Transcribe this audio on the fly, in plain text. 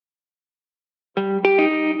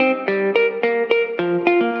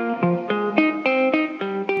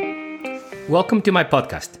Welcome to my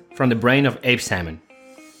podcast, From the Brain of Abe Salmon.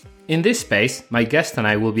 In this space, my guest and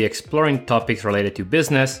I will be exploring topics related to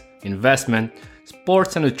business, investment,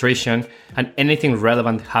 sports and nutrition, and anything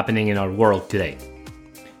relevant happening in our world today.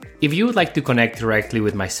 If you would like to connect directly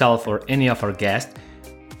with myself or any of our guests,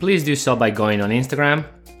 please do so by going on Instagram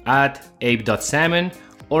at abe.salmon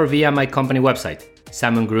or via my company website,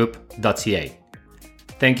 salmongroup.ca.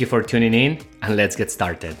 Thank you for tuning in, and let's get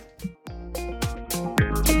started.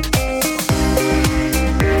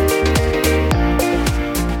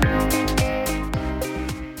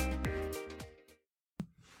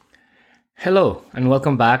 Hello, and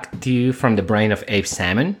welcome back to From the Brain of Abe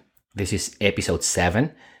Salmon. This is episode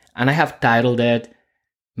 7, and I have titled it,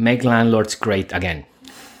 Make Landlords Great Again.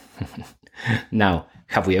 Now,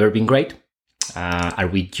 have we ever been great? Are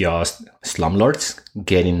we just slumlords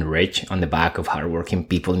getting rich on the back of hardworking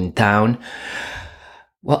people in town?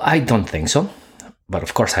 Well, I don't think so. But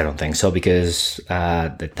of course I don't think so, because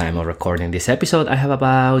at the time of recording this episode, I have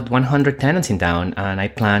about 100 tenants in town, and I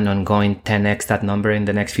plan on going 10x that number in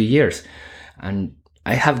the next few years. And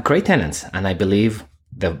I have great tenants, and I believe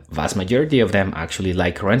the vast majority of them actually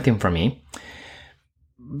like renting from me.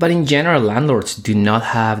 But in general, landlords do not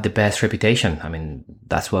have the best reputation. I mean,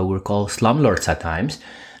 that's why we're called slumlords at times.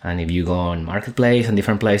 And if you go on Marketplace and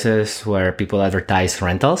different places where people advertise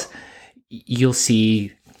rentals, you'll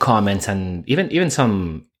see comments and even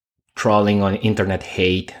some trolling on internet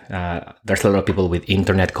hate. There's a lot of people with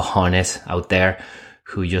internet cojones out there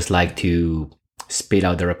who just like to spit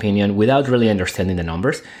out their opinion without really understanding the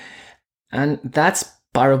numbers. And that's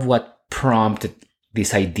part of what prompted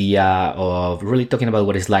this idea of really talking about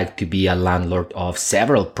what it's like to be a landlord of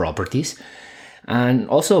several properties, and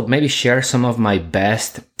also maybe share some of my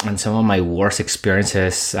best and some of my worst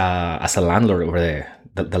experiences as a landlord over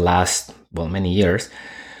the last, many years.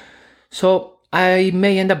 So I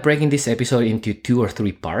may end up breaking this episode into 2 or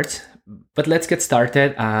 3 parts, but let's get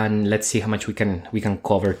started and let's see how much we can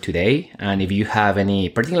cover today. And if you have any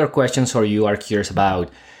particular questions, or you are curious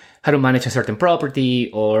about how to manage a certain property,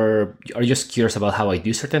 or are just curious about how I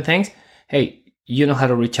do certain things, hey, you know how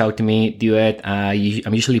to reach out to me, do it.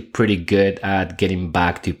 I'm usually pretty good at getting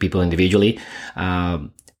back to people individually.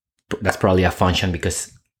 That's probably a function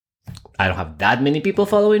because I don't have that many people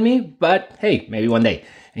following me, but hey, maybe one day.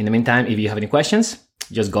 In the meantime, if you have any questions,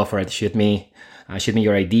 just go for it. Shoot me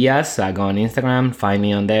your ideas. Go on Instagram, find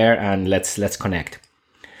me on there, and let's connect.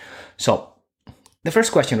 So the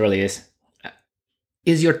first question really is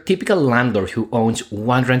your typical landlord who owns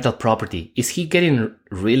one rental property, is he getting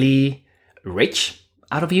really rich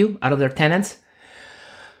out of their tenants?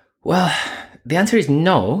 Well, the answer is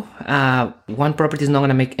no. One property is not going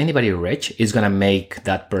to make anybody rich. It's going to make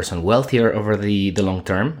that person wealthier over the long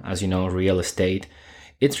term. As you know, real estate,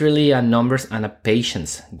 it's really a numbers and a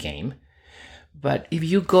patience game. But if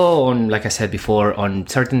you go on, like I said before, on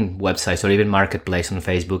certain websites or even Marketplace on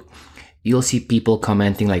Facebook, you'll see people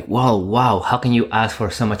commenting like, wow, how can you ask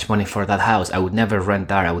for so much money for that house? I would never rent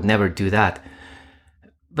that. I would never do that.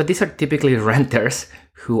 But these are typically renters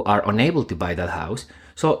who are unable to buy that house.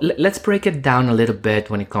 So let's break it down a little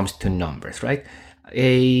bit when it comes to numbers, right?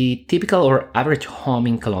 A typical or average home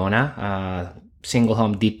in Kelowna, single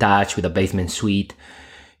home detached with a basement suite,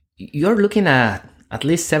 you're looking at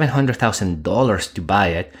least $700,000 to buy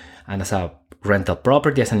it. And as a rental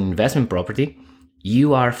property, as an investment property,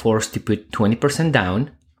 you are forced to put 20%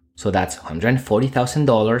 down. So that's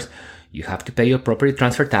 $140,000. You have to pay your property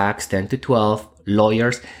transfer tax, 10 to 12,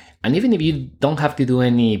 lawyers. And even if you don't have to do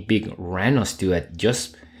any big renos to it,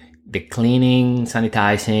 just the cleaning,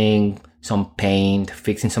 sanitizing, some paint,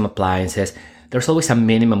 fixing some appliances, there's always a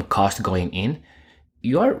minimum cost going in.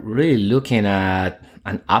 You are really looking at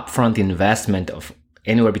an upfront investment of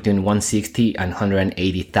anywhere between $160,000 and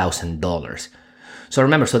 $180,000. So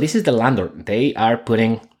remember, this is the landlord. They are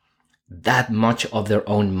putting that much of their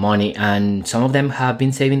own money, and some of them have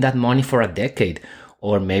been saving that money for a decade,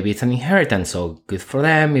 or maybe it's an inheritance. So good for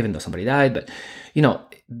them, even though somebody died. But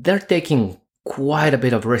they're taking quite a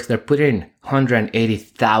bit of risk. They're putting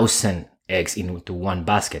 180,000 eggs into one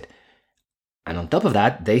basket. And on top of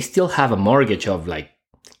that, they still have a mortgage of like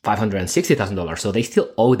 $560,000. So they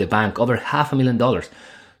still owe the bank over $500,000.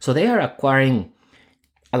 So they are acquiring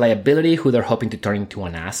a liability who they're hoping to turn into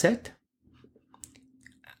an asset.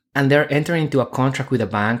 And they're entering into a contract with a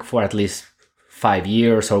bank for at least 5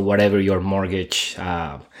 years or whatever your mortgage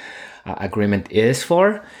agreement is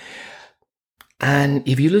for. And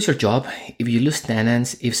if you lose your job, if you lose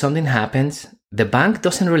tenants, if something happens, the bank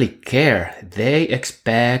doesn't really care. They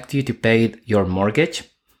expect you to pay your mortgage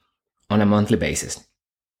on a monthly basis.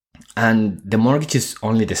 And the mortgage is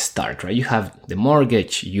only the start, right? You have the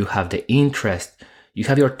mortgage, you have the interest, you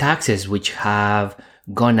have your taxes, which have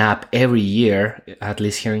gone up every year, at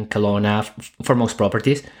least here in Kelowna, for most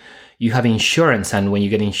properties. You have insurance, and when you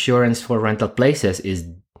get insurance for rental places, is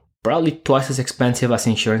probably twice as expensive as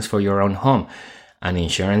insurance for your own home. And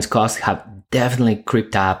insurance costs have definitely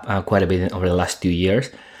creeped up quite a bit over the last 2 years.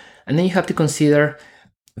 And then you have to consider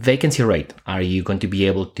vacancy rate. Are you going to be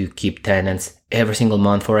able to keep tenants every single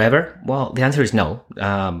month forever? Well, the answer is no.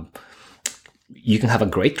 You can have a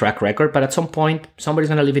great track record, but at some point, somebody's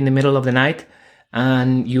going to leave in the middle of the night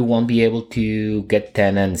and you won't be able to get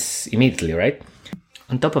tenants immediately, right?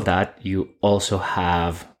 On top of that, you also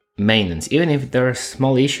have maintenance, even if there are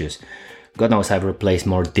small issues. God knows I've replaced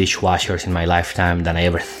more dishwashers in my lifetime than I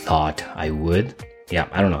ever thought I would. Yeah,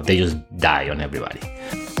 I don't know. They just die on everybody.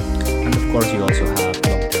 And of course, you also have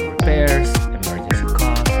long-term repairs, emergency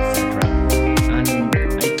costs, etc. And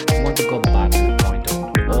I want to go back to the point of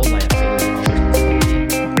all liability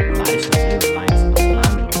lies on you, lies on the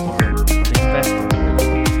landlord or the investor.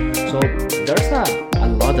 So there's a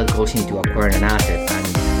lot that goes into acquiring an asset, and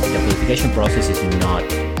the qualification process is not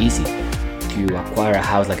easy. To acquire a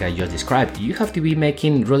house like I just described, you have to be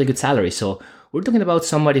making really good salary. So we're talking about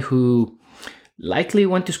somebody who likely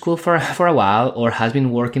went to school for a while or has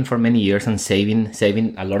been working for many years and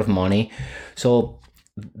saving a lot of money. So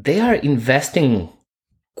they are investing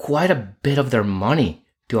quite a bit of their money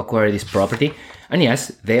to acquire this property. And yes,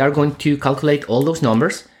 they are going to calculate all those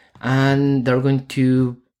numbers and they're going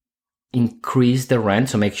to increase the rent.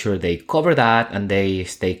 So make sure they cover that and they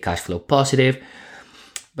stay cash flow positive.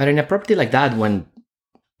 But in a property like that, when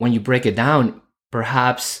you break it down,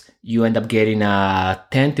 perhaps you end up getting a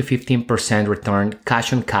 10 to 15% return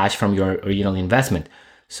cash on cash from your original investment.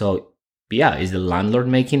 So yeah, is the landlord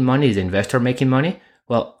making money? Is the investor making money?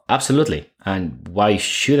 Well, absolutely. And why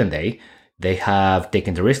shouldn't they? They have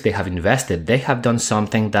taken the risk, they have invested, they have done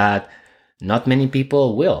something that not many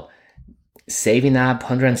people will. Saving up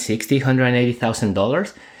 $160,000,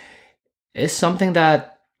 $180,000 is something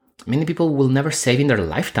that many people will never save in their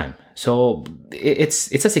lifetime. So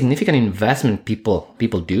it's a significant investment people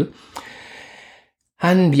do.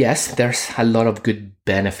 And yes, there's a lot of good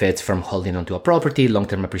benefits from holding onto a property,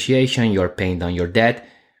 long-term appreciation, you're paying down your debt.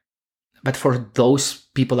 But for those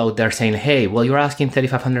people out there saying, hey, well, you're asking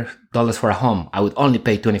 $3,500 for a home, I would only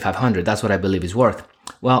pay $2,500. That's what I believe is worth.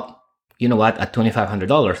 Well, you know what? At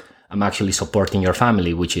 $2,500, I'm actually supporting your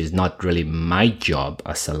family, which is not really my job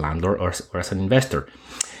as a landlord or as an investor.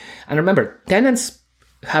 And remember, tenants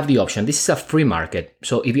have the option. This is a free market.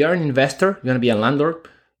 So if you're an investor, you want to be a landlord,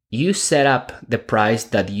 you set up the price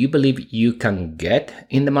that you believe you can get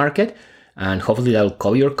in the market, and hopefully that will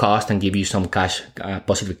cover your cost and give you some cash,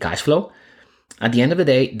 positive cash flow. At the end of the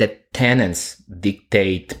day, the tenants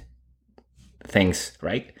dictate things,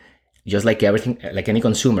 right? Just like everything, like any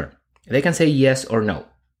consumer. They can say yes or no.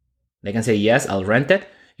 They can say, yes, I'll rent it.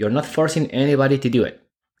 You're not forcing anybody to do it.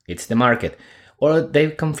 It's the market. Or they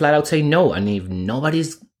can flat out say no. And if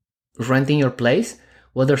nobody's renting your place,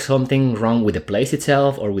 well, there's something wrong with the place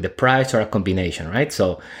itself or with the price or a combination, right?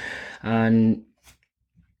 So, and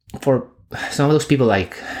for some of those people,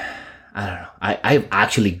 like, I don't know, I've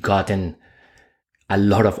actually gotten a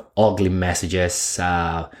lot of ugly messages.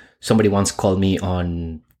 Somebody once called me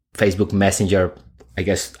on Facebook Messenger, I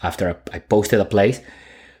guess after I posted a place,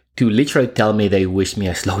 to literally tell me they wish me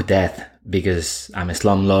a slow death because I'm a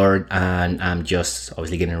slumlord and I'm just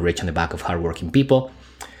obviously getting rich on the back of hardworking people.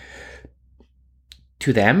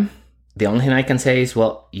 To them, the only thing I can say is,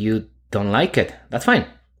 well, you don't like it. That's fine.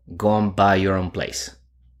 Go and buy your own place.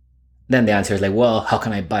 Then the answer is like, well, how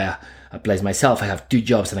can I buy a place myself? I have 2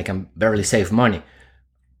 jobs and I can barely save money.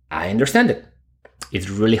 I understand it. It's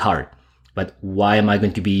really hard. But why am I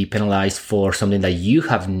going to be penalized for something that you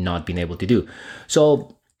have not been able to do?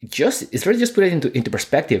 So it's really just put it into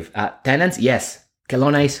perspective. Tenants, yes,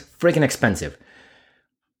 Kelowna is freaking expensive.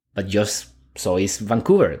 But just so is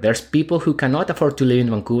Vancouver. There's people who cannot afford to live in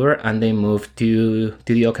Vancouver and they move to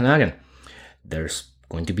the Okanagan. There's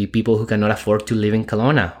going to be people who cannot afford to live in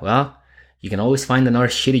Kelowna. Well, you can always find another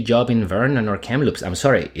shitty job in Vernon or Kamloops. I'm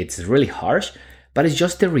sorry, it's really harsh, but it's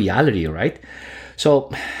just the reality, right?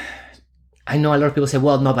 So I know a lot of people say,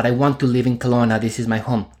 well, no, but I want to live in Kelowna. This is my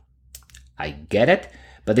home. I get it.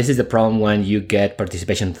 But this is the problem when you get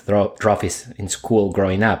participation trophies in school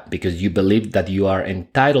growing up, because you believe that you are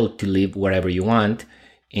entitled to live wherever you want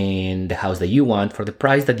in the house that you want for the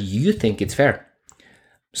price that you think it's fair.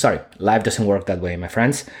 Sorry, life doesn't work that way, my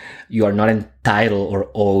friends. You are not entitled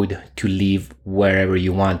or owed to live wherever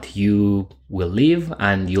you want. You will live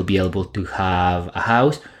and you'll be able to have a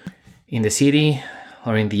house in the city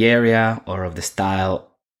or in the area or of the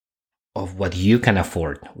style of what you can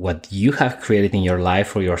afford, what you have created in your life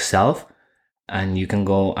for yourself, and you can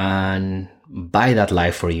go and buy that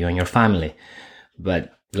life for you and your family.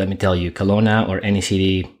 But let me tell you, Kelowna or any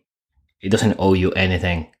city, it doesn't owe you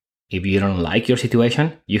anything. If you don't like your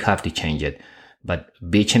situation, you have to change it. But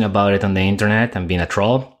bitching about it on the internet and being a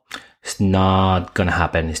troll, it's not gonna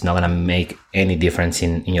happen. It's not gonna make any difference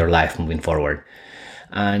in your life moving forward.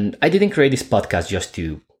 And I didn't create this podcast just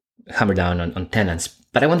to hammer down on tenants,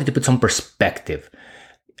 but I wanted to put some perspective.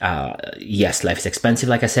 Yes, life is expensive,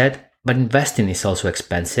 like I said, but investing is also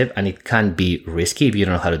expensive and it can be risky if you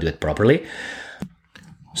don't know how to do it properly.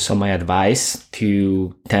 So my advice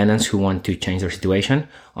to tenants who want to change their situation,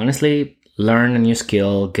 honestly, learn a new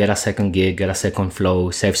skill, get a second gig, get a second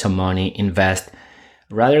flow, save some money, invest,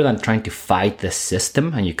 rather than trying to fight the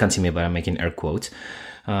system. And you can't see me, but I'm making air quotes.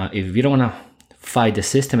 If you don't want to fight the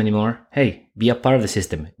system anymore, hey, be a part of the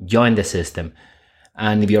system, join the system.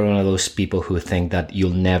 And if you're one of those people who think that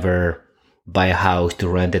you'll never buy a house to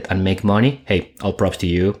rent it and make money, hey, all props to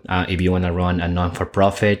you. If you want to run a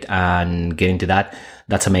non-for-profit and get into that,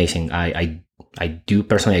 that's amazing. I do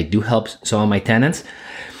personally, I do help some of my tenants.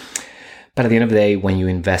 But at the end of the day, when you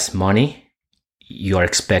invest money, you are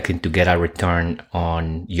expecting to get a return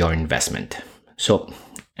on your investment. So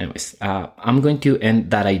anyways, I'm going to end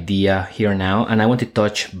that idea here now. And I want to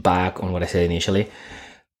touch back on what I said initially.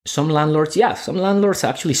 Some landlords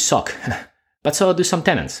actually suck. But so do some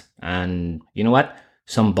tenants. And you know what?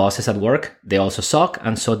 Some bosses at work, they also suck,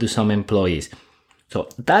 and so do some employees. So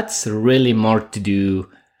that's really more to do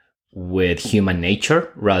with human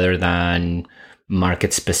nature rather than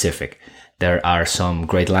market specific. There are some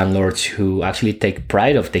great landlords who actually take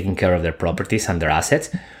pride of taking care of their properties and their assets.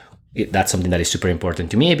 That's something that is super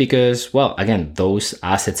important to me because, well, again, those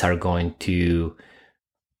assets are going to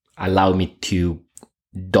allow me to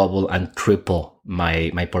double and triple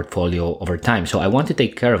my portfolio over time. So I want to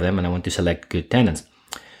take care of them and I want to select good tenants.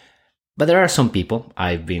 But there are some people,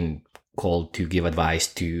 I've been called to give advice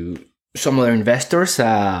to some other investors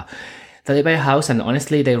that they buy a house and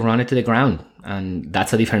honestly they run it to the ground. And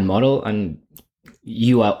that's a different model. And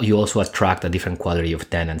you also attract a different quality of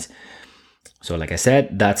tenants. So like I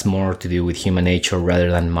said, that's more to do with human nature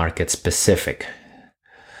rather than market specific.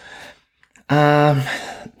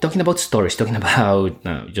 Talking about stories, talking about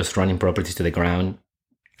just running properties to the ground,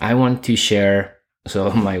 I want to share some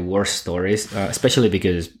of my worst stories, especially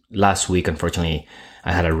because last week, unfortunately,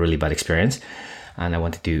 I had a really bad experience and I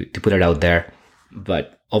wanted to put it out there.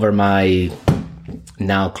 But over my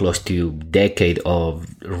now close to decade of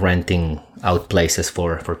renting out places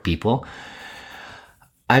for people,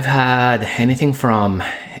 I've had anything from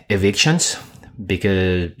evictions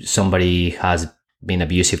because somebody has been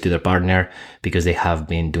abusive to their partner, because they have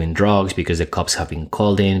been doing drugs, because the cops have been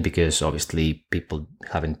called in, because obviously people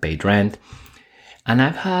haven't paid rent. And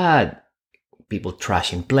I've had people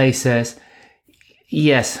trashing places.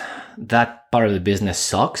 Yes, that part of the business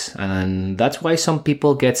sucks. And that's why some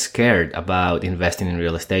people get scared about investing in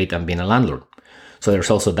real estate and being a landlord. So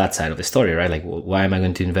there's also that side of the story, right? Like, why am I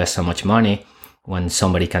going to invest so much money when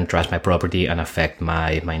somebody can trash my property and affect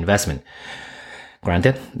my investment?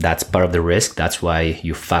 Granted, that's part of the risk. That's why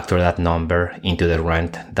you factor that number into the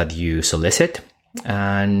rent that you solicit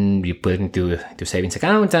and you put it into savings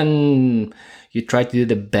account and you try to do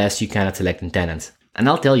the best you can at selecting tenants. And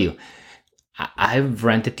I'll tell you, I've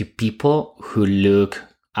rented to people who look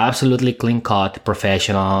absolutely clean cut,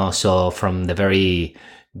 professional. So from the very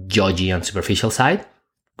judgy and superficial side,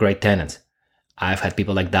 great tenants. I've had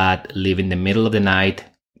people like that live in the middle of the night,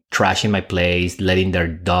 trashing my place, letting their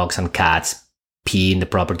dogs and cats pee in the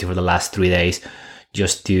property for the last 3 days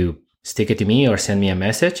just to stick it to me or send me a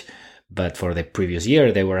message. But for the previous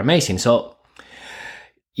year, they were amazing. So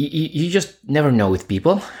you just never know with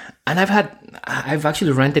people. And I've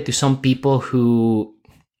actually rented to some people who,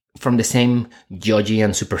 from the same judgy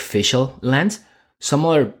and superficial lens, some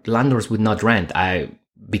other landlords would not rent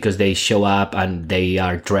because they show up and they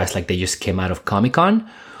are dressed like they just came out of Comic-Con,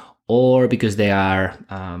 or because they are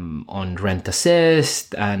on rent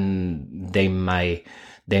assist and they might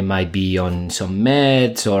be on some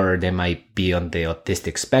meds, or they might be on the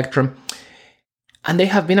autistic spectrum. And they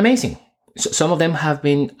have been amazing. So some of them have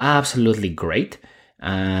been absolutely great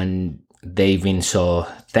and they've been so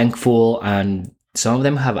thankful. And some of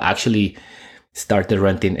them have actually started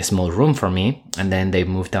renting a small room for me. And then they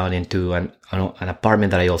moved down into an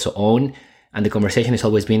apartment that I also own. And the conversation has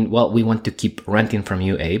always been, well, we want to keep renting from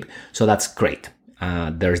you, Abe. So that's great.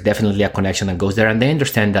 There's definitely a connection that goes there. And they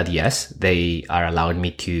understand that, yes, they are allowing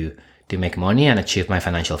me to make money and achieve my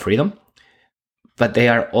financial freedom. but they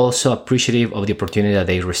are also appreciative of the opportunity that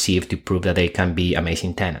they receive to prove that they can be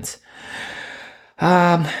amazing tenants.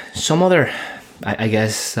 Some other, I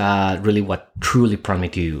guess, really what truly prompted me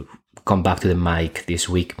to come back to the mic this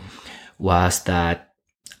week was that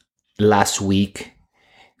last week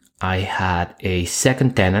I had a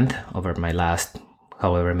second tenant over my last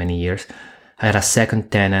however many years. I had a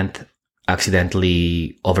second tenant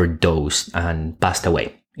accidentally overdosed and passed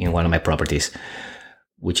away in one of my properties,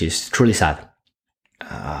 which is truly sad.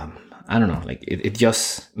 I don't know, like it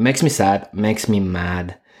just makes me sad, makes me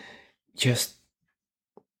mad. Just,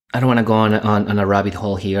 I don't want to go on a rabbit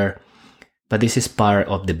hole here, but this is part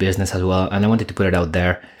of the business as well, and I wanted to put it out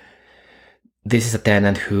there. This is a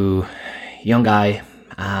tenant who, young guy,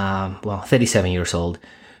 37 years old,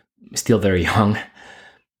 still very young,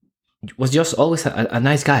 was just always a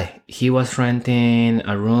nice guy. He was renting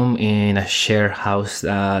a room in a share house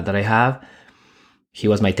that I have. He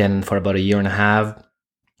was my tenant for about a year and a half.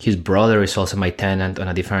 His brother is also my tenant on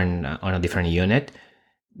a different unit.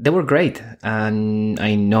 They were great, and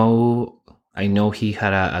I know he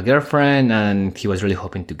had a girlfriend, and he was really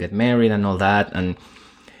hoping to get married and all that. And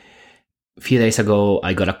a few days ago,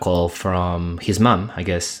 I got a call from his mom. I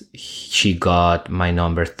guess she got my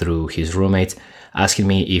number through his roommates, asking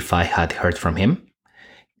me if I had heard from him,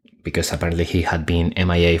 because apparently he had been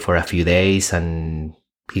MIA for a few days and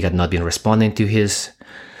he had not been responding to his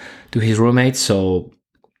roommates. So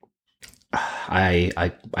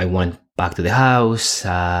I went back to the house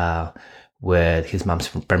with his mom's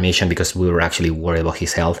permission, because we were actually worried about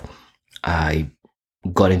his health. I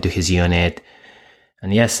got into his unit,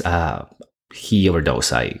 and yes, he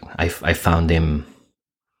overdosed. I found him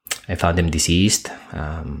deceased.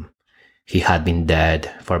 He had been dead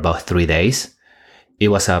for about 3 days. It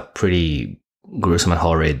was a pretty gruesome and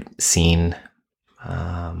horrid scene.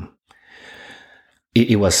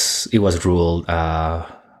 It was ruled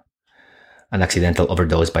an accidental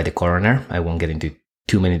overdose by the coroner. I won't get into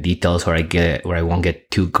too many details, or I won't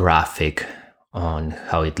get too graphic on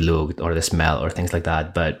how it looked or the smell or things like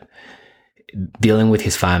that. But dealing with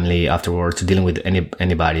his family afterwards, dealing with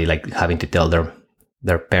anybody, like having to tell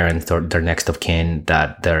their parents or their next of kin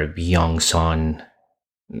that their young son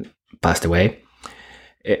passed away,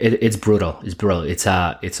 it's brutal. It's brutal. It's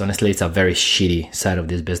honestly a very shitty side of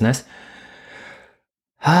this business.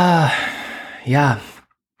 Yeah.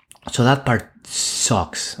 So that part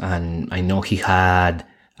sucks. And I know he had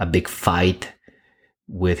a big fight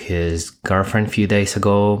with his girlfriend a few days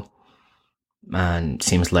ago, and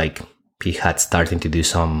seems like he had started to do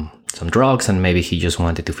some drugs, and maybe he just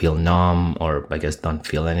wanted to feel numb, or I guess don't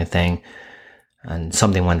feel anything, and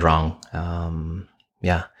something went wrong.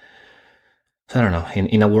 Yeah. So I don't know,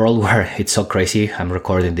 in a world where it's so crazy, I'm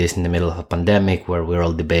recording this in the middle of a pandemic where we're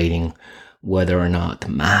all debating whether or not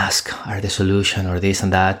masks are the solution or this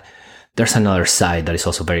and that. There's another side that is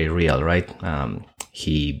also very real, right?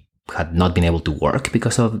 He had not been able to work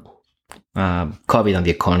because of COVID and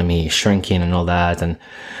the economy shrinking and all that. And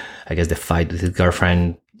I guess the fight with his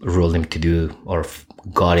girlfriend ruled him to do, or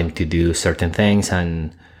got him to do certain things,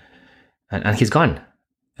 and he's gone.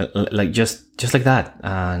 Like just like that.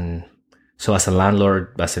 And so as a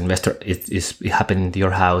landlord, as an investor, it happened to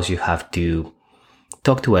your house, you have to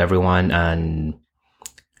talk to everyone and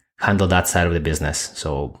handle that side of the business.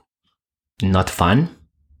 So not fun.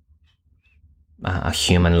 A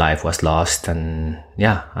human life was lost, and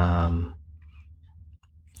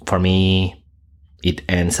for me, it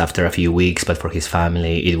ends after a few weeks, but for his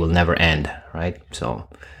family, it will never end, right? So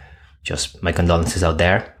just my condolences out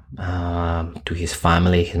there to his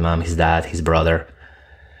family, his mom, his dad, his brother.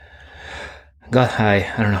 God,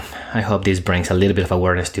 I don't know. I hope this brings a little bit of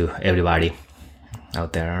awareness to everybody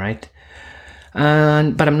out there, all right?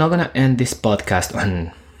 But I'm not going to end this podcast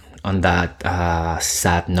on that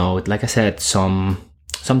sad note. Like I said, some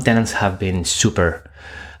tenants have been super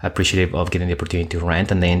appreciative of getting the opportunity to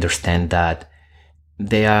rent, and they understand that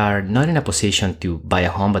they are not in a position to buy a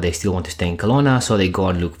home, but they still want to stay in Kelowna, so they go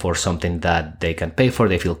and look for something that they can pay for,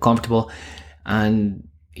 they feel comfortable. And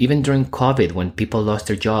even during COVID, when people lost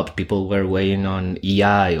their jobs, people were waiting on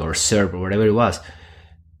EI or CERB or whatever it was,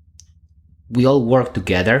 we all worked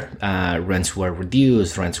together. Rents were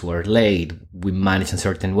reduced, rents were late, we managed in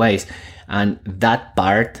certain ways. And that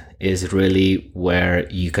part is really where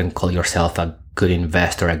you can call yourself a good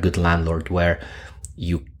investor, a good landlord, where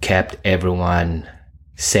you kept everyone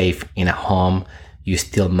safe in a home. You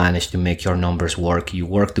still managed to make your numbers work. You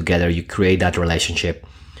work together, you create that relationship.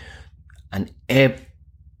 And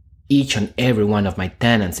each and every one of my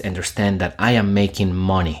tenants understand that I am making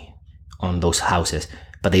money on those houses,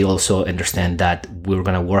 but they also understand that we're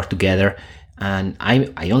going to work together And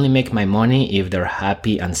I only make my money if they're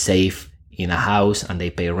happy and safe in a house and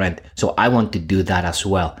they pay rent. So I want to do that as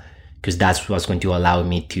well, because that's what's going to allow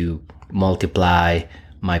me to multiply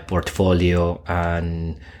my portfolio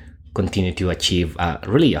and continue to achieve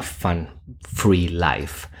really a fun, free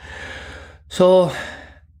life. So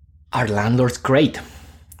are landlords great?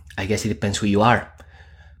 I guess it depends who you are.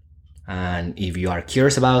 And if you are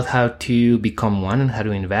curious about how to become one and how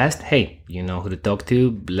to invest, hey, you know who to talk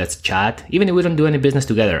to. Let's chat. Even if we don't do any business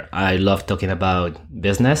together, I love talking about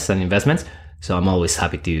business and investments. So I'm always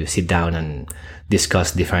happy to sit down and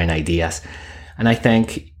discuss different ideas. And I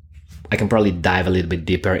think I can probably dive a little bit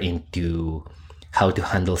deeper into how to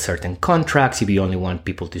handle certain contracts if you only want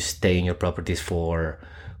people to stay in your properties for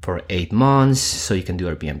 8 months, so you can do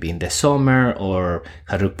Airbnb in the summer, or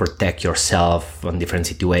how to protect yourself on different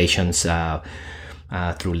situations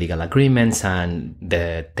through legal agreements and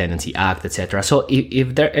the Tenancy Act, etc. So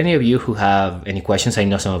if there are any of you who have any questions, I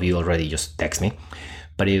know some of you already just text me,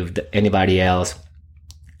 but if anybody else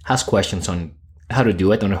has questions on how to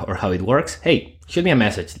do it or how it works, hey, shoot me a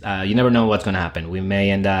message. You never know what's going to happen. We may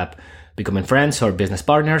end up becoming friends or business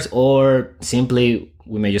partners, or simply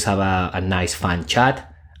we may just have a nice fun chat.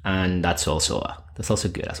 And that's also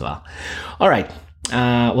good as well. All right.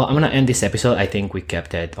 Well, I'm going to end this episode. I think we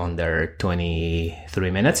kept it under 23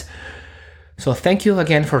 minutes. So thank you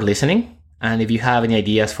again for listening. And if you have any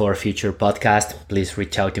ideas for future podcasts, please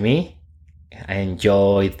reach out to me.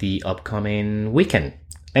 Enjoy the upcoming weekend.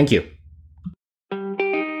 Thank you.